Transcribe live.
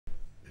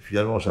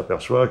finalement, on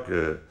s'aperçoit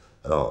que,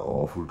 alors,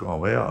 on fout le camp en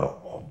mer,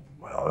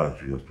 alors là,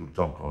 je veux dire, tout le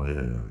temps,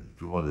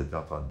 tout le monde était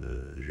en train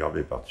de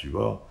gerber par-dessus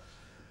bord.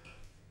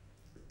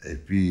 Et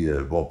puis,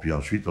 bon, puis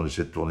ensuite, on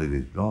essaie de tourner les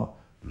plans,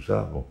 tout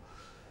ça, bon.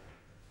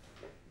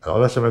 Alors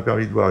là, ça m'a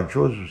permis de voir une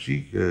chose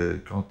aussi, que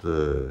quand...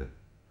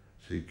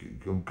 c'est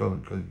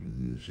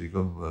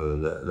comme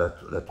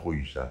la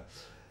trouille, ça.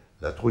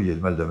 La trouille et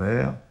le mal de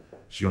mer,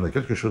 si on a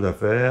quelque chose à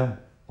faire,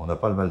 on n'a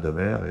pas le mal de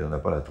mer et on n'a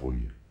pas la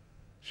trouille.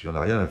 Si on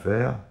n'a rien à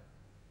faire,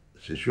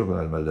 c'est sûr qu'on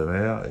a le mal de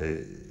mer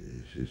et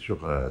c'est sûr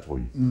qu'on a la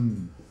trouille.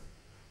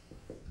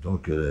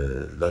 Donc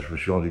là, je me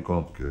suis rendu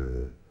compte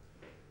que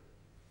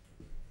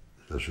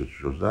cette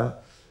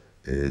chose-là,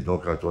 et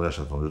donc on a tourné un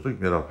certain nombre de trucs,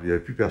 mais alors il y avait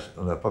plus personne,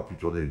 on n'a pas pu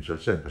tourner une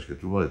seule scène parce que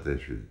tout le monde était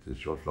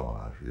sur le flanc.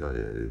 Là. Je veux dire,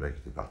 les mecs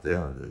étaient par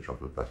terre,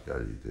 Jean-Claude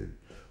Pascal, on ne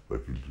pouvait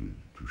plus le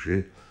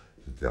toucher,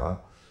 etc.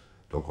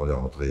 Donc on est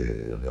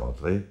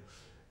rentré.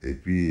 Et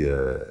puis,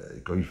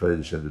 quand il fallait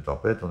des scènes de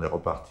tempête, on est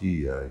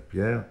reparti avec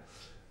Pierre,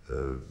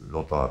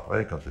 longtemps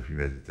après, quand le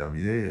film était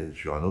terminé,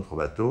 sur un autre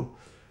bateau,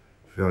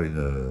 faire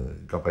une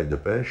campagne de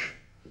pêche,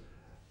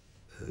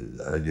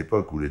 à une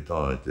époque où les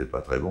temps n'étaient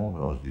pas très bons,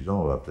 en se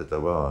disant on va peut-être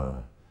avoir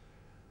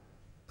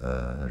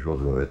un jour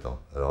de mauvais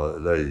temps. Alors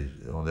là,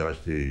 on est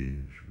resté, je ne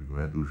sais plus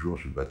combien, 12 jours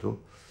sur le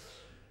bateau.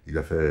 Il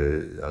a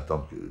fait un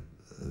temps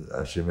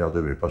assez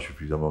merdeux, mais pas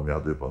suffisamment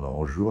merdeux pendant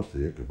 11 jours,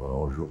 c'est-à-dire que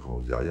pendant 11 jours, quand on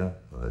ne faisait rien,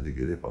 on a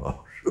dégueulé pendant 11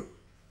 jours.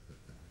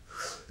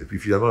 Et puis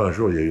finalement, un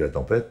jour, il y a eu la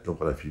tempête,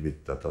 donc on a filmé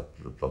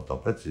le plan de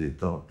tempête, c'est les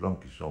plans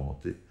qui sont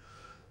montés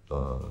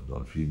dans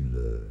le film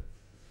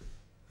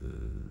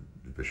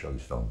de Pêcheur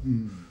d'Islande.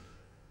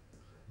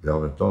 Mais en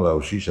même temps, là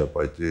aussi, ça n'a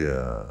pas été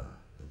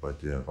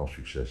un grand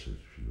succès, ce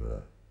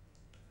film-là.